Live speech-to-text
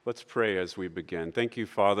Let's pray as we begin. Thank you,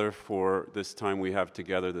 Father, for this time we have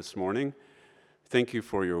together this morning. Thank you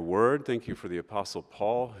for your word. Thank you for the Apostle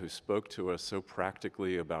Paul, who spoke to us so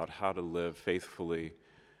practically about how to live faithfully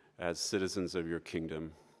as citizens of your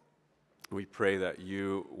kingdom. We pray that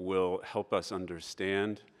you will help us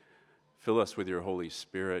understand, fill us with your Holy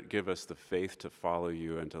Spirit, give us the faith to follow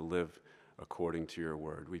you and to live according to your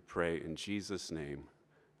word. We pray in Jesus' name.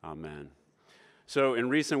 Amen. So in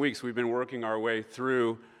recent weeks, we've been working our way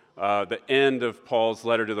through the end of Paul's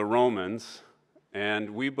letter to the Romans, and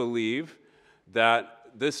we believe that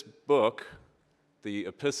this book, the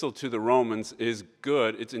Epistle to the Romans, is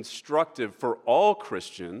good. It's instructive for all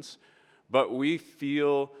Christians, but we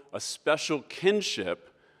feel a special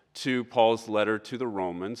kinship to Paul's letter to the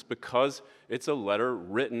Romans because it's a letter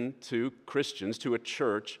written to Christians, to a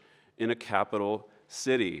church in a capital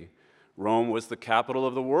city. Rome was the capital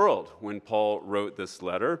of the world when Paul wrote this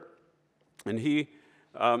letter, and he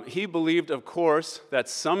believed, of course, that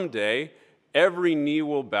someday every knee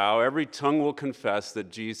will bow, every tongue will confess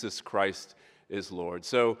that Jesus Christ is Lord.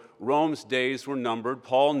 So Rome's days were numbered.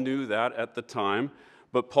 Paul knew that at the time,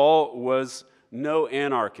 but Paul was no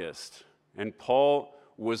anarchist, and Paul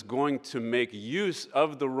was going to make use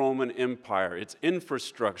of the Roman Empire, its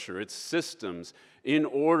infrastructure, its systems, in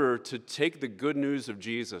order to take the good news of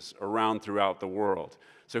Jesus around throughout the world.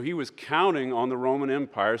 So he was counting on the Roman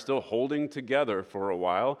Empire still holding together for a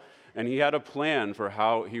while, and he had a plan for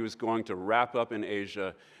how he was going to wrap up in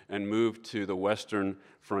Asia and move to the western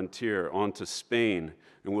frontier, onto Spain.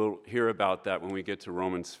 And we'll hear about that when we get to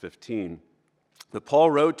Romans 15. But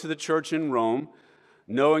Paul wrote to the church in Rome,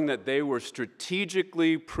 knowing that they were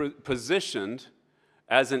strategically positioned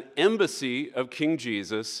as an embassy of King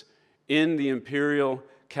Jesus in the imperial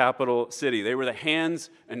capital city. They were the hands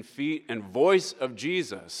and feet and voice of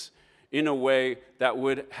Jesus in a way that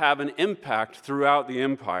would have an impact throughout the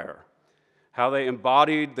empire. How they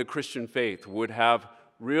embodied the Christian faith would have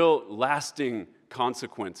real lasting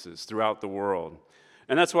consequences throughout the world.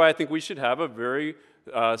 And that's why I think we should have a very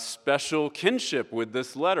special kinship with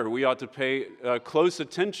this letter. We ought to pay close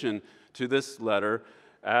attention to this letter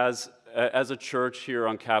as a church here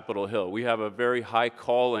on Capitol Hill. We have a very high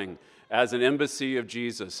calling as an embassy of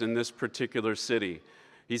Jesus in this particular city.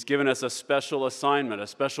 He's given us a special assignment, a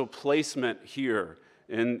special placement here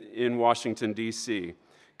in Washington, D.C.,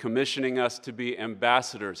 commissioning us to be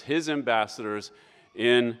ambassadors, his ambassadors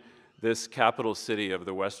in this capital city of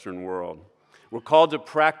the Western world. We're called to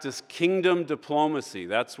practice kingdom diplomacy.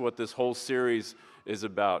 That's what this whole series is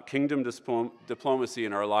about, kingdom diplomacy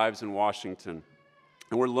in our lives in Washington.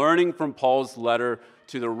 And we're learning from Paul's letter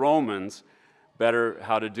to the Romans better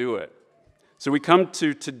how to do it. So we come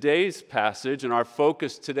to today's passage, and our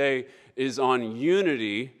focus today is on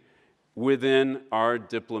unity within our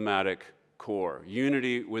diplomatic corps.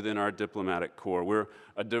 Unity within our diplomatic corps. We're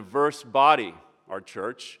a diverse body, our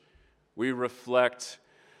church. We reflect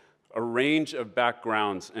a range of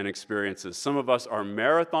backgrounds and experiences. Some of us are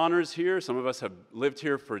marathoners here. Some of us have lived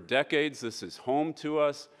here for decades. This is home to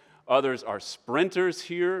us. Others are sprinters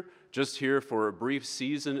here, just here for a brief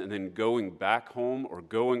season and then going back home or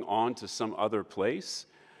going on to some other place.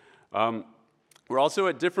 We're also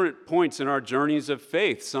at different points in our journeys of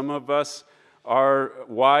faith. Some of us are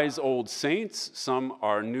wise old saints. Some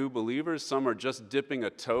are new believers. Some are just dipping a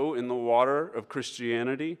toe in the water of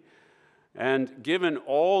Christianity. And given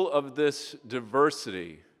all of this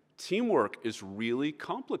diversity, teamwork is really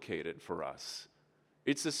complicated for us.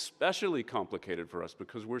 It's especially complicated for us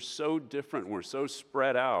because we're so different, we're so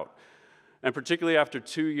spread out. And particularly after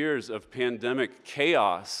 2 years of pandemic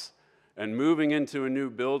chaos and moving into a new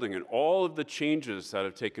building and all of the changes that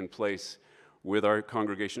have taken place with our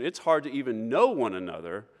congregation, it's hard to even know one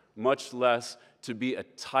another, much less to be a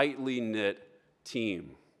tightly knit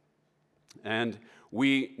team. And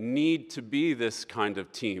we need to be this kind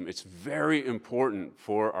of team. It's very important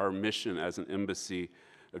for our mission as an embassy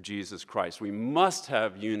of Jesus Christ. We must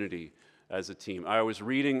have unity as a team. I was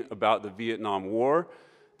reading about the Vietnam War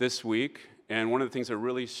this week, and one of the things that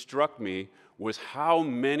really struck me was how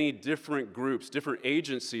many different groups, different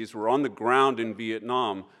agencies were on the ground in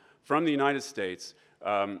Vietnam from the United States,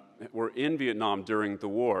 were in Vietnam during the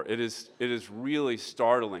war. It is really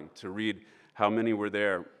startling to read how many were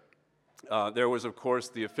there. There was, of course,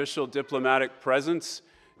 the official diplomatic presence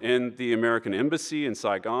in the American embassy in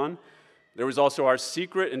Saigon. There was also our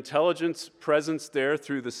secret intelligence presence there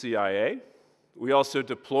through the CIA. We also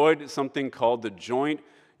deployed something called the Joint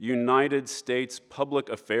United States Public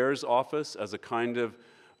Affairs Office as a kind of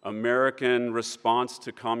American response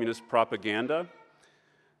to communist propaganda.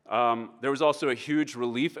 There was also a huge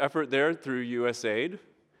relief effort there through USAID.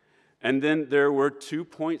 And then there were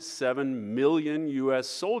 2.7 million U.S.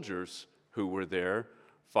 soldiers who were there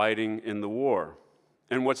fighting in the war.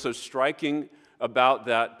 And what's so striking about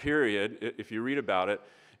that period, if you read about it,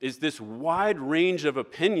 is this wide range of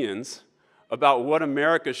opinions about what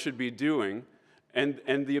America should be doing, and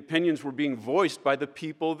the opinions were being voiced by the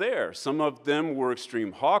people there. Some of them were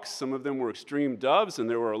extreme hawks, some of them were extreme doves, and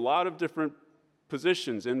there were a lot of different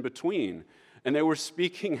positions in between. And they were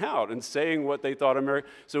speaking out and saying what they thought America.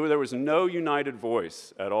 So there was no united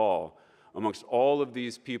voice at all amongst all of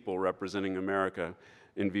these people representing America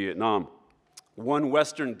in Vietnam. One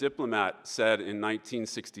Western diplomat said in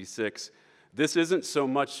 1966, "This isn't so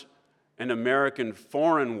much an American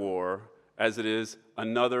foreign war as it is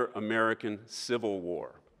another American civil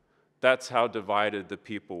war." That's how divided the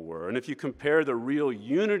people were. And if you compare the real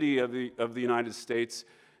unity of the United States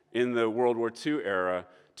in the World War II era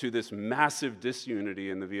to this massive disunity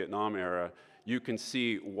in the Vietnam era, you can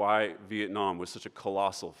see why Vietnam was such a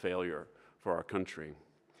colossal failure for our country.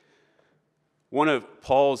 One of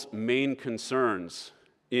Paul's main concerns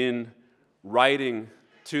in writing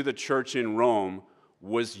to the church in Rome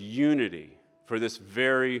was unity for this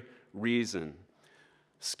very reason.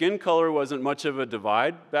 Skin color wasn't much of a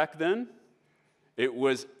divide back then. It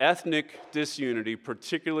was ethnic disunity,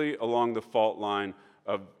 particularly along the fault line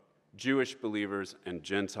of Jewish believers and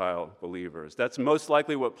Gentile believers. That's most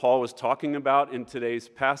likely what Paul was talking about in today's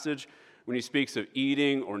passage when he speaks of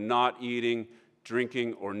eating or not eating,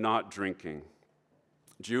 drinking or not drinking.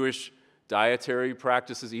 Jewish dietary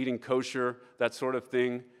practices, eating kosher, that sort of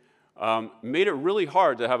thing, made it really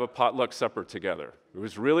hard to have a potluck supper together. It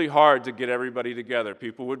was really hard to get everybody together.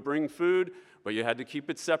 People would bring food, but you had to keep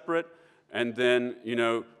it separate. And then,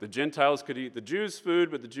 the Gentiles could eat the Jews'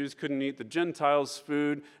 food, but the Jews couldn't eat the Gentiles'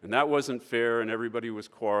 food, and that wasn't fair, and everybody was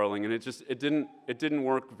quarreling, and it didn't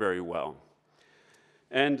work very well.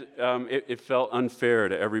 And it felt unfair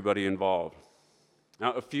to everybody involved.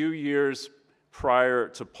 Now, a few years prior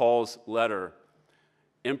to Paul's letter,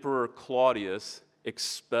 Emperor Claudius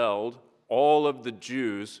expelled all of the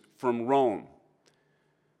Jews from Rome.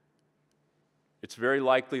 It's very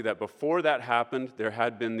likely that before that happened, there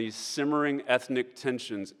had been these simmering ethnic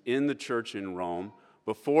tensions in the church in Rome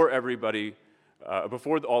before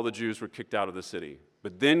all the Jews were kicked out of the city.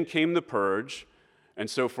 But then came the purge, and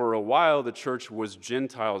so for a while the church was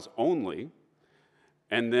Gentiles only.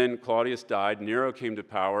 And then Claudius died, Nero came to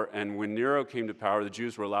power, and when Nero came to power, the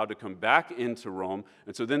Jews were allowed to come back into Rome,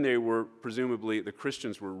 and so then the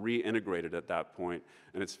Christians were reintegrated at that point,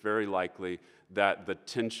 and it's very likely that the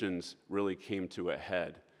tensions really came to a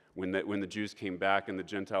head when the Jews came back and the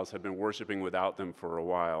Gentiles had been worshiping without them for a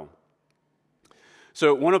while.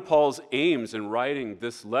 So one of Paul's aims in writing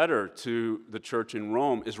this letter to the church in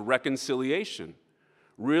Rome is reconciliation,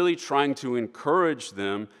 really trying to encourage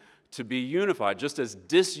them to be unified, just as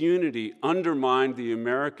disunity undermined the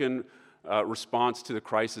American response to the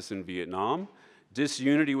crisis in Vietnam.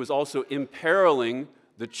 Disunity was also imperiling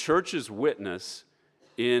the church's witness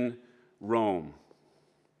in Rome.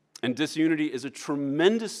 And disunity is a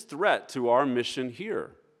tremendous threat to our mission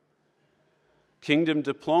here. Kingdom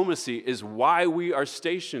diplomacy is why we are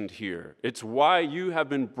stationed here. It's why you have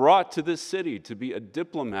been brought to this city to be a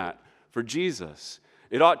diplomat for Jesus.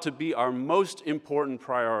 It ought to be our most important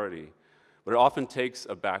priority, but it often takes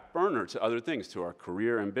a back burner to other things, to our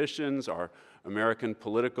career ambitions, our American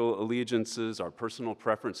political allegiances, our personal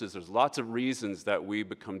preferences. There's lots of reasons that we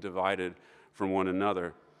become divided from one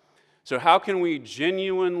another. So how can we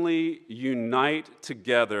genuinely unite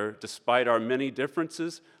together despite our many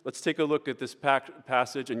differences? Let's take a look at this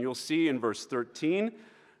passage, and you'll see in verse 13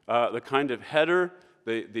 the kind of header,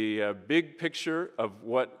 the big picture of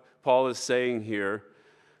what Paul is saying here.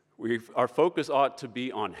 Our focus ought to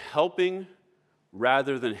be on helping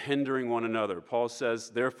rather than hindering one another. Paul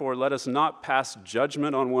says, "Therefore, let us not pass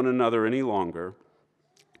judgment on one another any longer,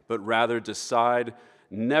 but rather decide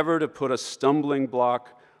never to put a stumbling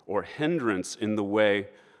block or hindrance in the way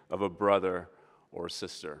of a brother or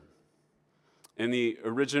sister." In the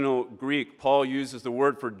original Greek, Paul uses the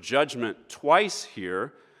word for judgment twice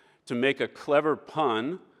here to make a clever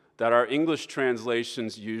pun that our English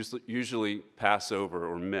translations usually pass over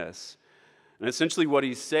or miss. And essentially what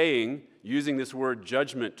he's saying, using this word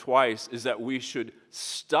judgment twice, is that we should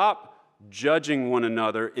stop judging one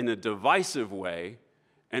another in a divisive way,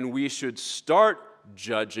 and we should start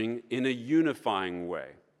judging in a unifying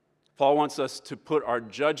way. Paul wants us to put our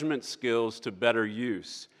judgment skills to better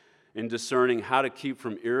use in discerning how to keep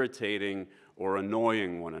from irritating or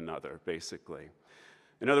annoying one another, basically.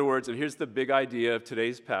 In other words, and here's the big idea of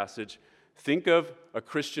today's passage, think of a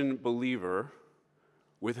Christian believer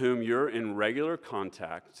with whom you're in regular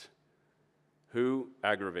contact, Who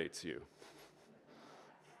aggravates you?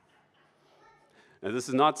 Now, this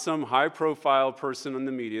is not some high-profile person in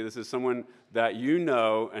the media. This is someone that you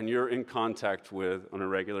know and you're in contact with on a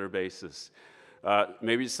regular basis.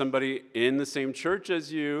 Maybe it's somebody in the same church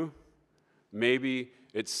as you. Maybe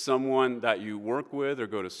it's someone that you work with or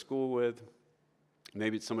go to school with.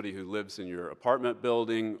 Maybe it's somebody who lives in your apartment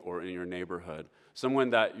building or in your neighborhood.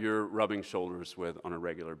 Someone that you're rubbing shoulders with on a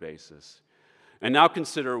regular basis. And now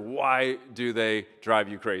consider, why do they drive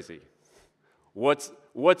you crazy?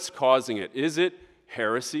 What's causing it? Is it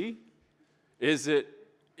heresy? Is it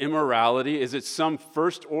immorality? Is it some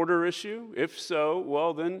first-order issue? If so,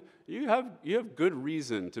 well, then you have good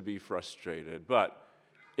reason to be frustrated. But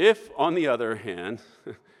if, on the other hand,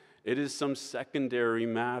 it is some secondary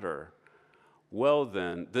matter, well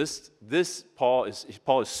then, Paul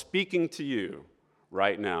is speaking to you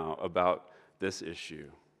right now about this issue.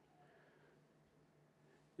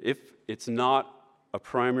 If it's not a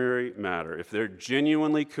primary matter, if they're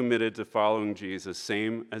genuinely committed to following Jesus,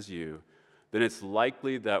 same as you, then it's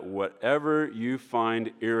likely that whatever you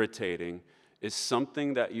find irritating is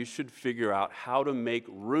something that you should figure out how to make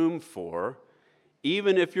room for,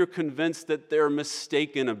 even if you're convinced that they're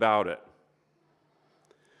mistaken about it.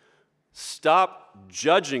 Stop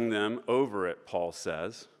judging them over it, Paul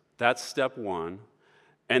says. That's step one.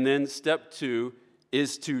 And then step two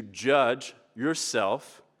is to judge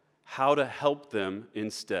yourself how to help them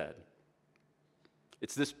instead.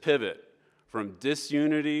 It's this pivot from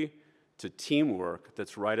disunity to teamwork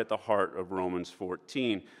that's right at the heart of Romans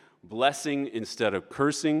 14. Blessing instead of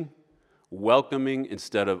cursing, welcoming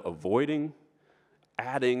instead of avoiding,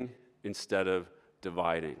 adding instead of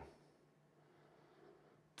dividing.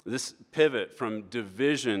 This pivot from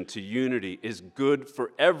division to unity is good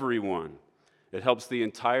for everyone. It helps the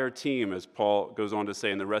entire team, as Paul goes on to say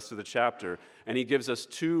in the rest of the chapter. And he gives us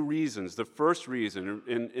two reasons. The first reason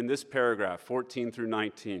in this paragraph, 14 through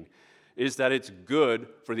 19, is that it's good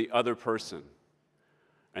for the other person.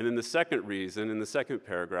 And then the second reason in the second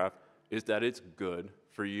paragraph is that it's good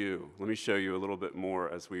for you. Let me show you a little bit more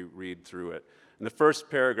as we read through it. In the first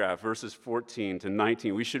paragraph, verses 14 to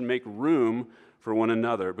 19, we should make room for one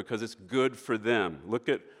another because it's good for them. Look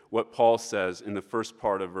at what Paul says in the first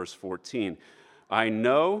part of verse 14. I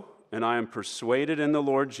know and I am persuaded in the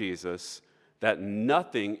Lord Jesus that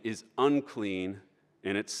nothing is unclean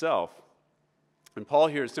in itself. And Paul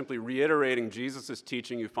here is simply reiterating Jesus'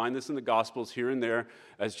 teaching. You find this in the Gospels here and there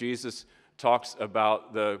as Jesus talks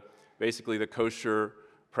about basically the kosher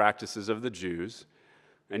practices of the Jews.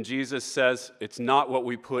 And Jesus says it's not what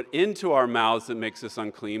we put into our mouths that makes us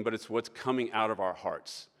unclean, but it's what's coming out of our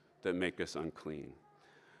hearts that make us unclean.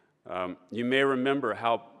 You may remember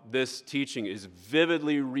how this teaching is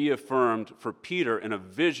vividly reaffirmed for Peter in a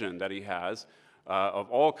vision that he has of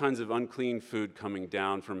all kinds of unclean food coming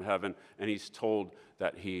down from heaven, and he's told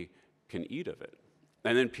that he can eat of it.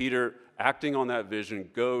 And then Peter, acting on that vision,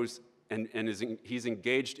 goes and he's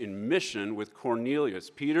engaged in mission with Cornelius.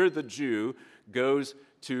 Peter, the Jew, goes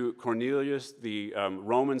to Cornelius, the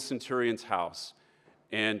Roman centurion's house,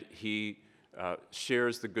 and he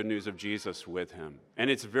shares the good news of Jesus with him. And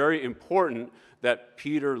it's very important that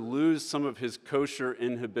Peter lose some of his kosher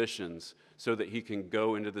inhibitions so that he can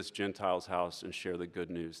go into this Gentile's house and share the good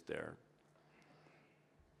news there.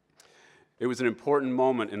 It was an important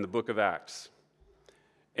moment in the book of Acts.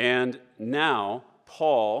 And now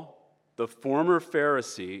Paul, the former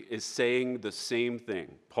Pharisee, is saying the same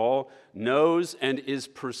thing. Paul knows and is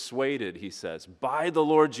persuaded, he says, by the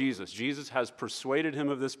Lord Jesus. Jesus has persuaded him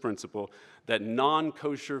of this principle that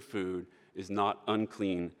non-kosher food is not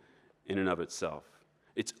unclean in and of itself.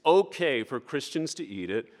 It's okay for Christians to eat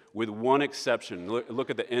it, with one exception. Look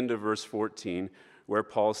at the end of verse 14, where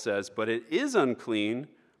Paul says, but it is unclean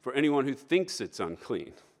for anyone who thinks it's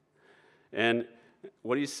unclean. And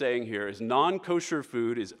what he's saying here is non-kosher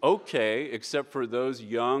food is okay except for those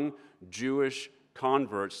young Jewish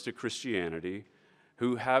converts to Christianity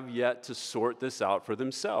who have yet to sort this out for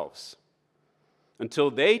themselves.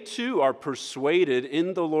 Until they too are persuaded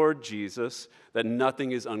in the Lord Jesus that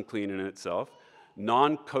nothing is unclean in itself,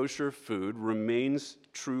 non-kosher food remains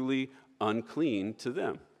truly unclean to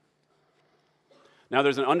them. Now,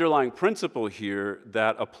 there's an underlying principle here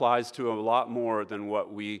that applies to a lot more than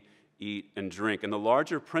what we eat and drink. And the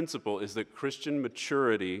larger principle is that Christian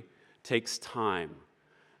maturity takes time.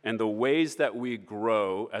 And the ways that we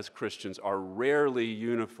grow as Christians are rarely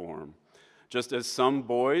uniform. Just as some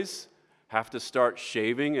boys have to start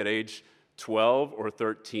shaving at age 12 or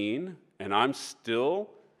 13, and I'm still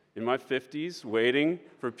in my 50s waiting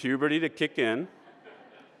for puberty to kick in.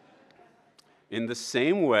 In the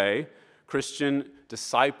same way, Christian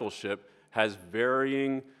discipleship has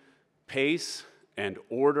varying pace and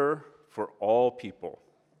order for all people.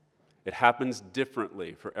 It happens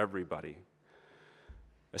differently for everybody,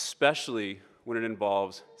 especially when it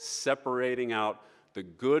involves separating out the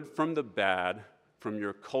good from the bad from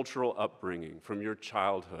your cultural upbringing, from your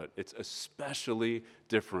childhood. It's especially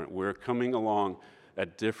different. We're coming along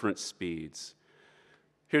at different speeds.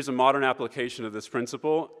 Here's a modern application of this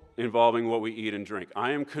principle involving what we eat and drink.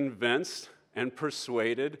 I am convinced and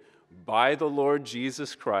persuaded by the Lord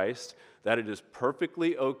Jesus Christ that it is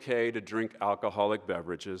perfectly okay to drink alcoholic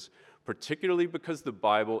beverages, particularly because the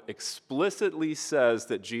Bible explicitly says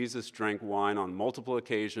that Jesus drank wine on multiple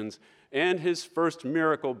occasions, and his first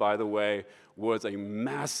miracle, by the way, was a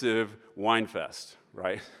massive wine fest,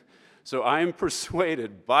 right? So I am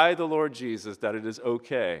persuaded by the Lord Jesus that it is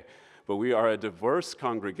okay, but we are a diverse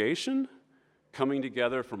congregation coming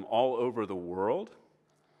together from all over the world.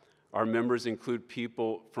 Our members include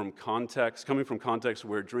people coming from contexts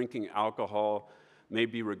where drinking alcohol may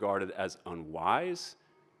be regarded as unwise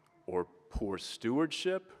or poor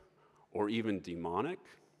stewardship or even demonic.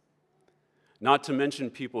 Not to mention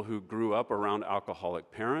people who grew up around alcoholic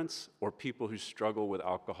parents or people who struggle with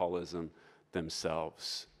alcoholism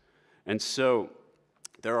themselves. And so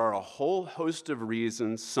there are a whole host of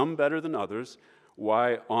reasons, some better than others,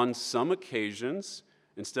 why on some occasions,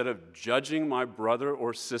 instead of judging my brother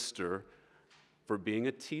or sister for being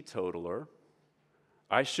a teetotaler,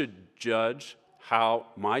 I should judge how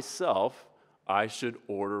myself I should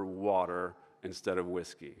order water instead of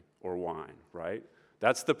whiskey or wine, right?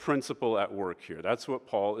 That's the principle at work here. That's what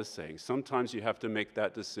Paul is saying. Sometimes you have to make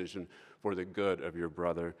that decision for the good of your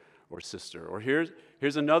brother or sister. Or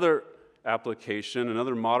here's another application,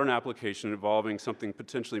 another modern application involving something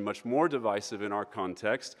potentially much more divisive in our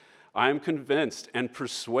context. I am convinced and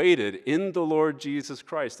persuaded in the Lord Jesus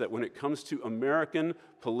Christ that when it comes to American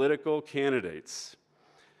political candidates,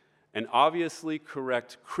 an obviously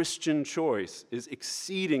correct Christian choice is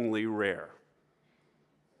exceedingly rare.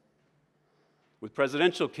 With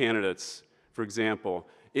presidential candidates, for example,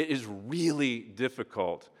 it is really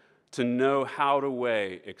difficult to know how to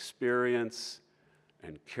weigh experience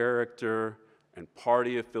and character and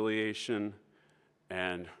party affiliation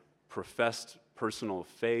and professed personal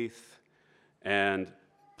faith and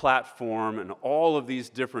platform and all of these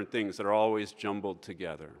different things that are always jumbled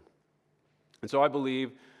together. And so I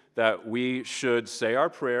believe that we should say our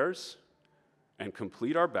prayers and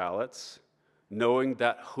complete our ballots, knowing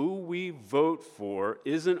that who we vote for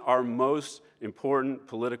isn't our most important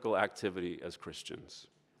political activity as Christians.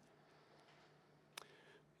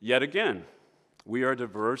 Yet again, we are a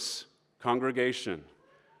diverse congregation.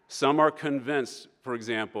 Some are convinced, for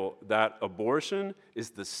example, that abortion is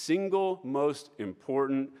the single most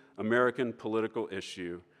important American political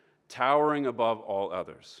issue, towering above all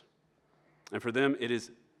others. And for them, it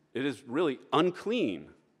is really unclean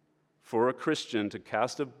for a Christian to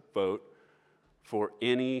cast a vote for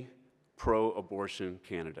any pro-abortion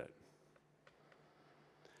candidate.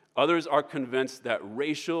 Others are convinced that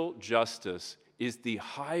racial justice is the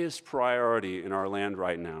highest priority in our land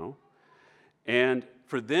right now, and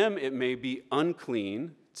for them it may be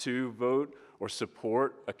unclean to vote or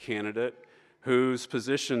support a candidate whose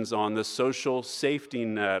positions on the social safety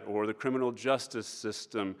net or the criminal justice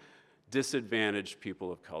system disadvantage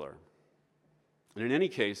people of color. And in any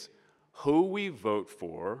case, who we vote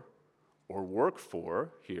for or work for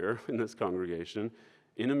here in this congregation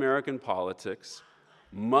in American politics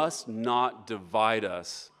must not divide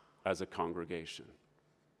us as a congregation.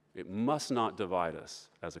 It must not divide us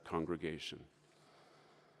as a congregation.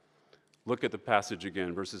 Look at the passage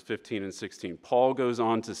again, verses 15 and 16. Paul goes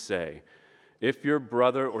on to say, if your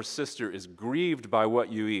brother or sister is grieved by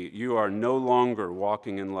what you eat, you are no longer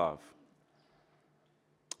walking in love.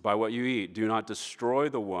 By what you eat, do not destroy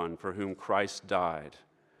the one for whom Christ died.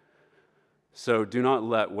 So do not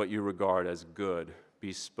let what you regard as good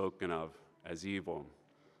be spoken of as evil.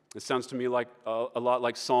 It sounds to me like a lot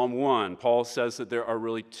like Psalm 1. Paul says that there are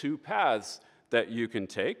really two paths that you can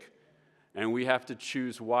take, and we have to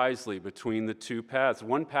choose wisely between the two paths.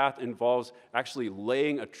 One path involves actually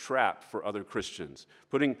laying a trap for other Christians,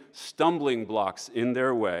 putting stumbling blocks in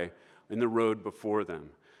their way, in the road before them.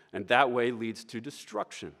 And that way leads to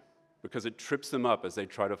destruction because it trips them up as they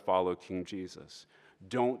try to follow King Jesus.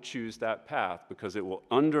 Don't choose that path because it will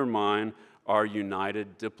undermine our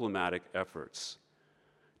united diplomatic efforts.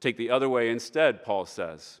 Take the other way instead, Paul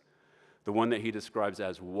says, the one that he describes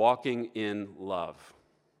as walking in love.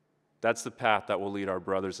 That's the path that will lead our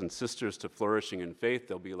brothers and sisters to flourishing in faith.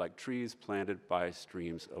 They'll be like trees planted by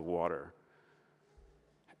streams of water.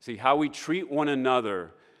 See, how we treat one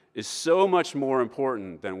another is so much more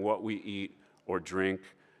important than what we eat or drink.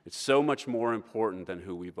 It's so much more important than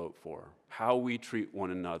who we vote for. How we treat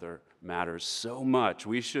one another matters so much.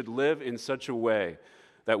 We should live in such a way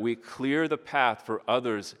that we clear the path for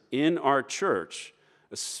others in our church,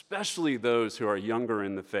 especially those who are younger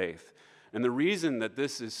in the faith. And the reason that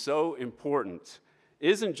this is so important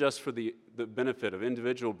isn't just for the benefit of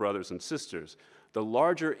individual brothers and sisters. The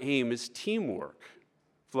larger aim is teamwork,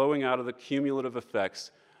 flowing out of the cumulative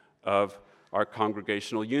effects of our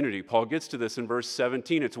congregational unity. Paul gets to this in verse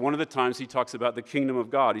 17. It's one of the times he talks about the kingdom of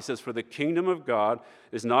God. He says, "For the kingdom of God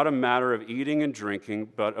is not a matter of eating and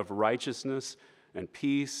drinking, but of righteousness and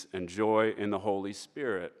peace and joy in the Holy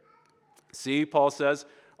Spirit." See, Paul says,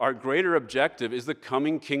 our greater objective is the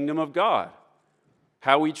coming kingdom of God.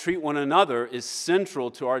 How we treat one another is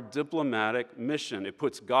central to our diplomatic mission. It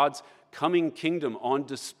puts God's coming kingdom on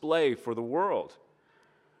display for the world,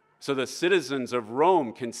 so the citizens of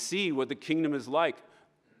Rome can see what the kingdom is like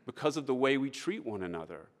because of the way we treat one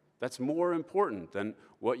another. That's more important than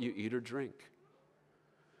what you eat or drink.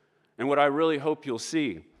 And what I really hope you'll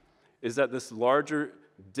see is that this larger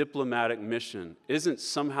diplomatic mission isn't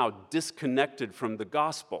somehow disconnected from the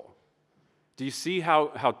gospel. Do you see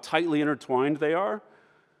how tightly intertwined they are?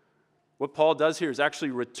 What Paul does here is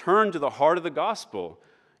actually return to the heart of the gospel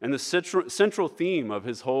and the central theme of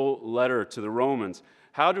his whole letter to the Romans.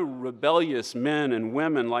 How do rebellious men and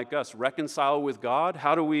women like us reconcile with God?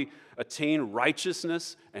 How do we attain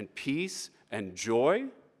righteousness and peace and joy?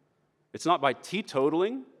 It's not by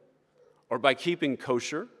teetotaling or by keeping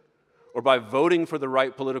kosher or by voting for the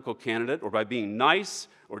right political candidate or by being nice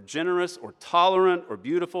or generous or tolerant or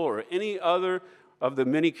beautiful or any other of the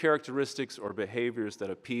many characteristics or behaviors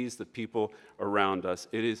that appease the people around us.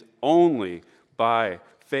 It is only by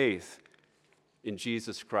faith in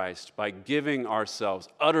Jesus Christ, by giving ourselves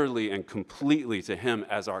utterly and completely to Him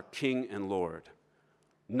as our King and Lord.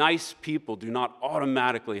 Nice people do not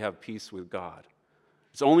automatically have peace with God.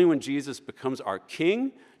 It's only when Jesus becomes our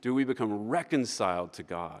King do we become reconciled to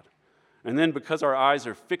God. And then because our eyes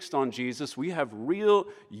are fixed on Jesus, we have real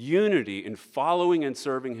unity in following and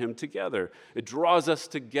serving Him together. It draws us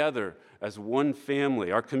together as one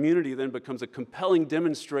family. Our community then becomes a compelling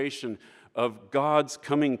demonstration of God's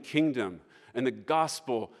coming kingdom. And the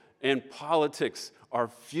gospel and politics are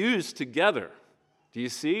fused together. Do you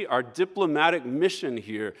see? Our diplomatic mission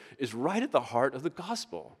here is right at the heart of the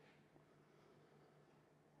gospel.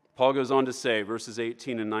 Paul goes on to say, verses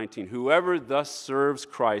 18 and 19, "Whoever thus serves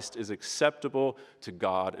Christ is acceptable to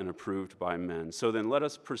God and approved by men. So then let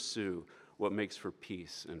us pursue what makes for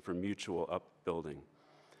peace and for mutual upbuilding."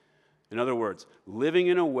 In other words, living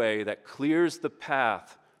in a way that clears the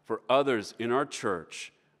path for others in our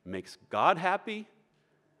church makes God happy,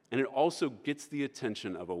 and it also gets the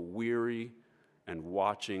attention of a weary and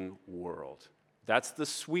watching world. That's the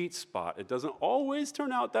sweet spot. It doesn't always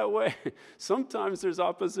turn out that way. Sometimes there's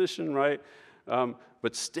opposition, right?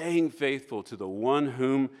 But staying faithful to the one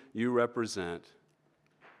whom you represent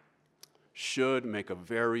should make a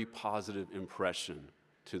very positive impression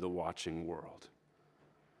to the watching world.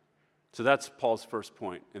 So that's Paul's first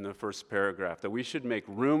point in the first paragraph, that we should make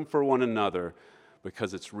room for one another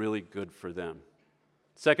because it's really good for them.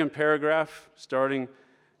 Second paragraph, starting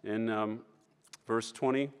in verse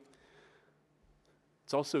 20,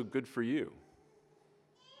 it's also good for you.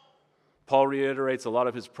 Paul reiterates a lot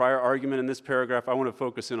of his prior argument in this paragraph. I want to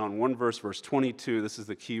focus in on one verse, verse 22. This is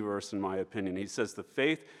the key verse in my opinion. He says, "The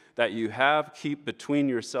faith that you have, keep between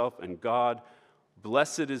yourself and God.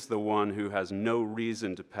 Blessed is the one who has no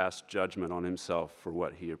reason to pass judgment on himself for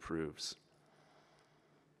what he approves."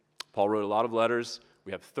 Paul wrote a lot of letters.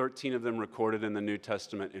 We have 13 of them recorded in the New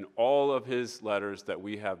Testament. In all of his letters that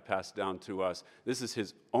we have passed down to us, this is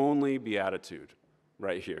his only beatitude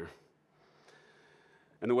right here.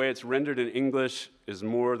 And the way it's rendered in English is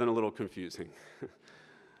more than a little confusing.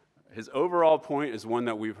 His overall point is one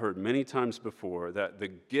that we've heard many times before, that the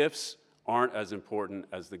gifts aren't as important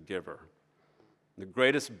as the giver. The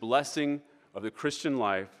greatest blessing of the Christian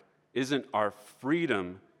life isn't our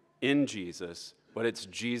freedom in Jesus, but it's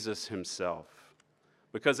Jesus himself.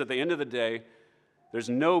 Because at the end of the day, there's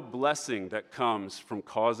no blessing that comes from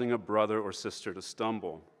causing a brother or sister to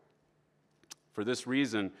stumble. For this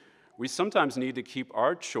reason, we sometimes need to keep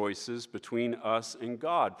our choices between us and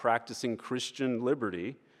God, practicing Christian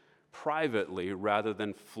liberty privately rather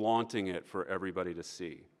than flaunting it for everybody to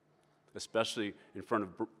see, especially in front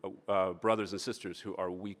of brothers and sisters who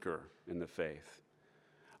are weaker in the faith.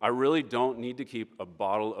 I really don't need to keep a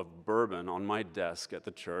bottle of bourbon on my desk at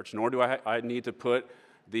the church, nor do I need to put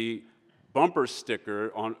the bumper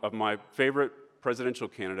sticker of my favorite presidential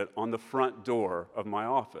candidate on the front door of my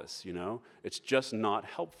office, you know? It's just not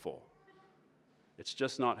helpful. It's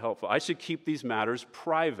just not helpful. I should keep these matters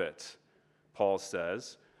private, Paul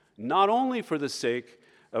says, not only for the sake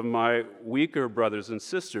of my weaker brothers and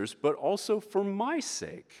sisters, but also for my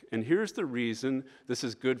sake. And here's the reason this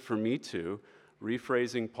is good for me too,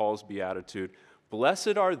 rephrasing Paul's beatitude.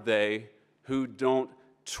 Blessed are they who don't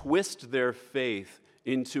twist their faith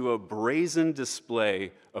into a brazen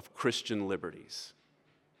display of Christian liberties.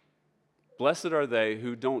 Blessed are they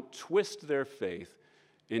who don't twist their faith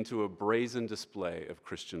into a brazen display of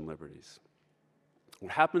Christian liberties.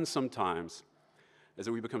 What happens sometimes is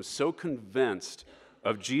that we become so convinced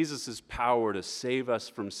of Jesus' power to save us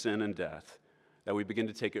from sin and death that we begin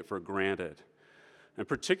to take it for granted. And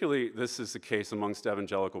particularly, this is the case amongst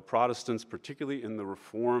evangelical Protestants, particularly in the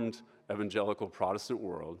Reformed evangelical Protestant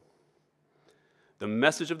world. The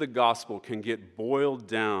message of the gospel can get boiled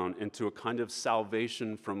down into a kind of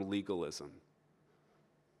salvation from legalism.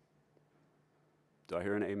 Do I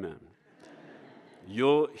hear an amen?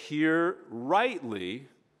 You'll hear rightly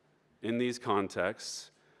in these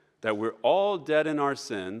contexts that we're all dead in our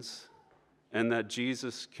sins and that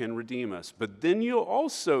Jesus can redeem us. But then you'll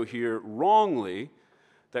also hear wrongly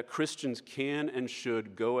that Christians can and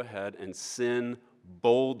should go ahead and sin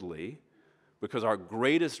boldly because our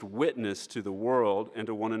greatest witness to the world and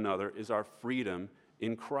to one another is our freedom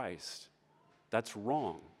in Christ. That's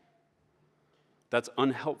wrong. That's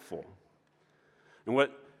unhelpful. And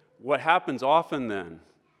what happens often then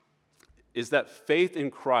is that faith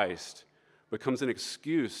in Christ becomes an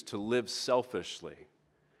excuse to live selfishly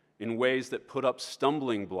in ways that put up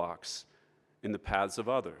stumbling blocks in the paths of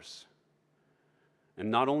others.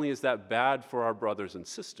 And not only is that bad for our brothers and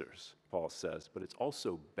sisters, Paul says, but it's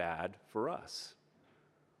also bad for us.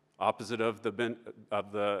 Opposite of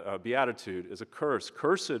the beatitude is a curse.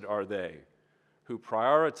 Cursed are they who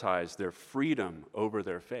prioritize their freedom over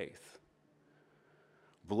their faith.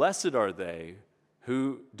 Blessed are they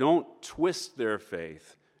who don't twist their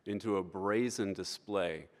faith into a brazen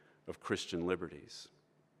display of Christian liberties.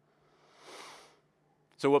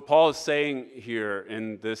 So what Paul is saying here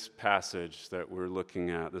in this passage that we're looking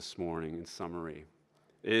at this morning in summary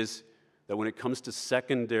is that when it comes to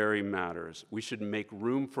secondary matters, we should make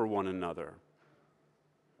room for one another.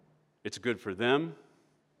 It's good for them,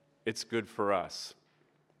 it's good for us,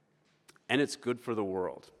 and it's good for the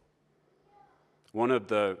world. One of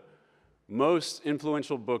the most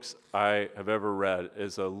influential books I have ever read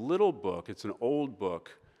is a little book. It's an old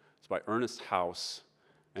book. It's by Ernest House,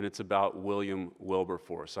 and it's about William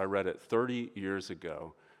Wilberforce. I read it 30 years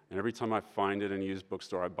ago, and every time I find it in a used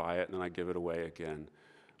bookstore, I buy it, and then I give it away again.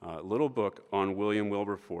 Little book on William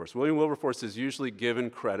Wilberforce. William Wilberforce is usually given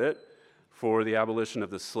credit for the abolition of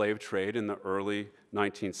the slave trade in the early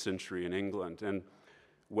 19th century in England. And,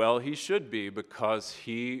 well, he should be, because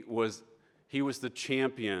he was the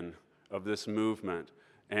champion of this movement,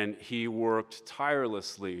 and he worked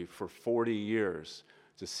tirelessly for 40 years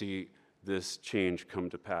to see this change come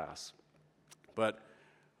to pass. But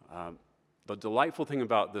the delightful thing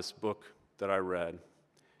about this book that I read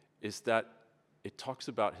is that it talks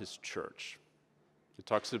about his church. It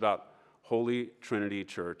talks about Holy Trinity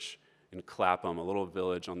Church in Clapham, a little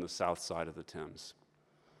village on the south side of the Thames.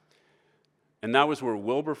 And that was where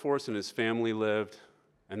Wilberforce and his family lived,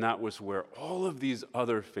 and that was where all of these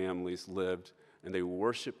other families lived, and they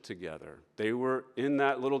worshiped together. They were in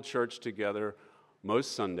that little church together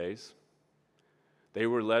most Sundays. They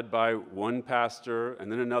were led by one pastor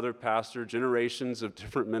and then another pastor, generations of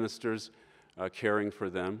different ministers caring for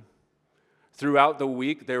them. Throughout the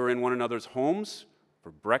week, they were in one another's homes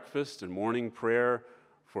for breakfast and morning prayer,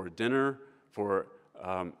 for dinner, for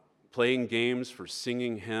playing games, for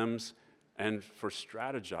singing hymns, and for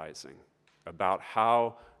strategizing about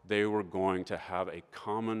how they were going to have a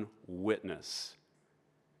common witness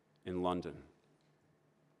in London.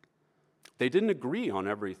 They didn't agree on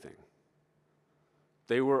everything.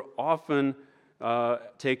 They were often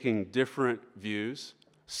taking different views.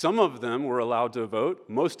 Some of them were allowed to vote.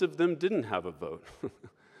 Most of them didn't have a vote.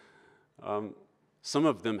 Some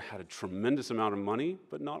of them had a tremendous amount of money,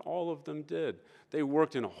 but not all of them did. They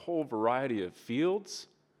worked in a whole variety of fields.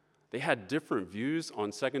 They had different views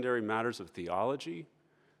on secondary matters of theology.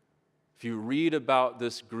 If you read about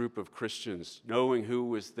this group of Christians, knowing who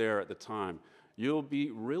was there at the time, you'll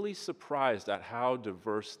be really surprised at how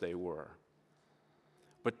diverse they were.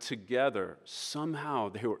 But together, somehow,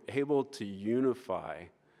 they were able to unify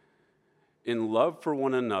in love for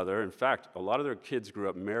one another. In fact, a lot of their kids grew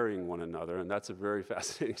up marrying one another, and that's a very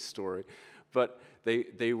fascinating story. But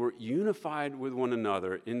they were unified with one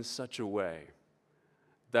another in such a way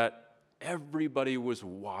that everybody was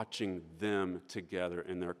watching them together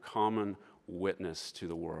in their common witness to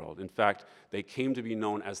the world. In fact, they came to be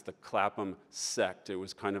known as the Clapham sect. It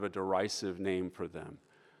was kind of a derisive name for them.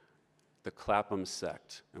 The Clapham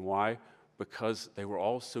sect. And why? Because they were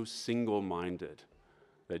all so single-minded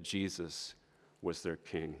that Jesus was their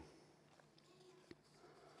king.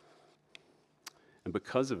 And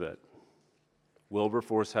because of it,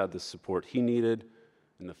 Wilberforce had the support he needed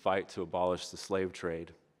in the fight to abolish the slave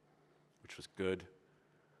trade, which was good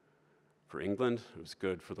for England, it was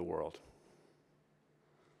good for the world.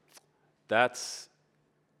 That's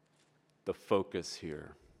the focus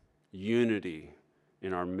here. Unity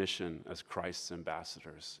in our mission as Christ's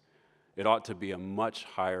ambassadors. It ought to be a much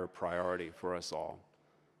higher priority for us all.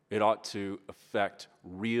 It ought to affect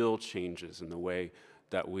real changes in the way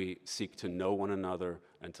that we seek to know one another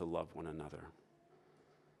and to love one another.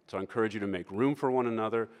 So I encourage you to make room for one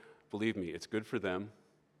another. Believe me, it's good for them.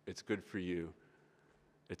 It's good for you.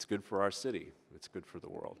 It's good for our city. It's good for the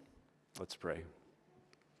world. Let's pray.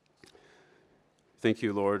 Thank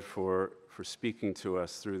you, Lord, for speaking to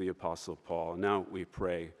us through the Apostle Paul. Now we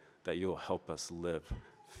pray that you'll help us live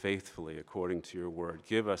faithfully according to your word.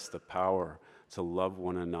 Give us the power to love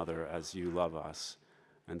one another as you love us.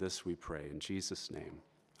 And this we pray in Jesus' name.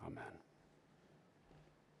 Amen.